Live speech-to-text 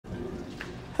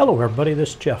Hello everybody, this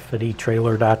is Jeff at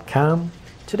etrailer.com.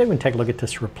 Today we're going to take a look at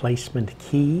this replacement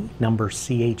key number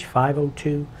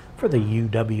CH502 for the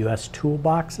UWS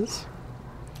Toolboxes.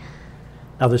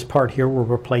 Now this part here will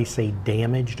replace a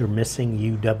damaged or missing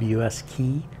UWS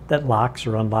key that locks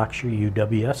or unlocks your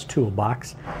UWS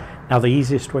toolbox. Now the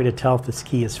easiest way to tell if this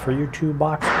key is for your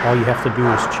toolbox, all you have to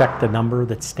do is check the number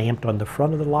that's stamped on the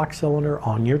front of the lock cylinder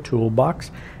on your toolbox.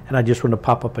 And I just want to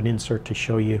pop up an insert to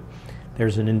show you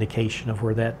there's an indication of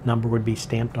where that number would be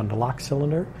stamped on the lock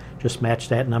cylinder. Just match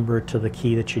that number to the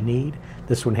key that you need.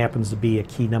 This one happens to be a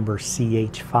key number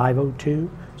CH502,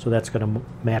 so that's going to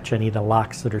match any of the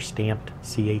locks that are stamped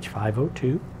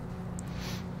CH502.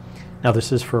 Now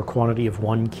this is for a quantity of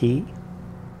one key.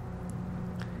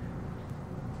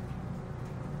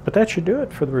 But that should do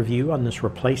it for the review on this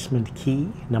replacement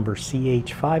key number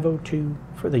CH502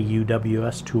 for the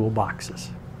UWS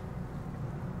Toolboxes.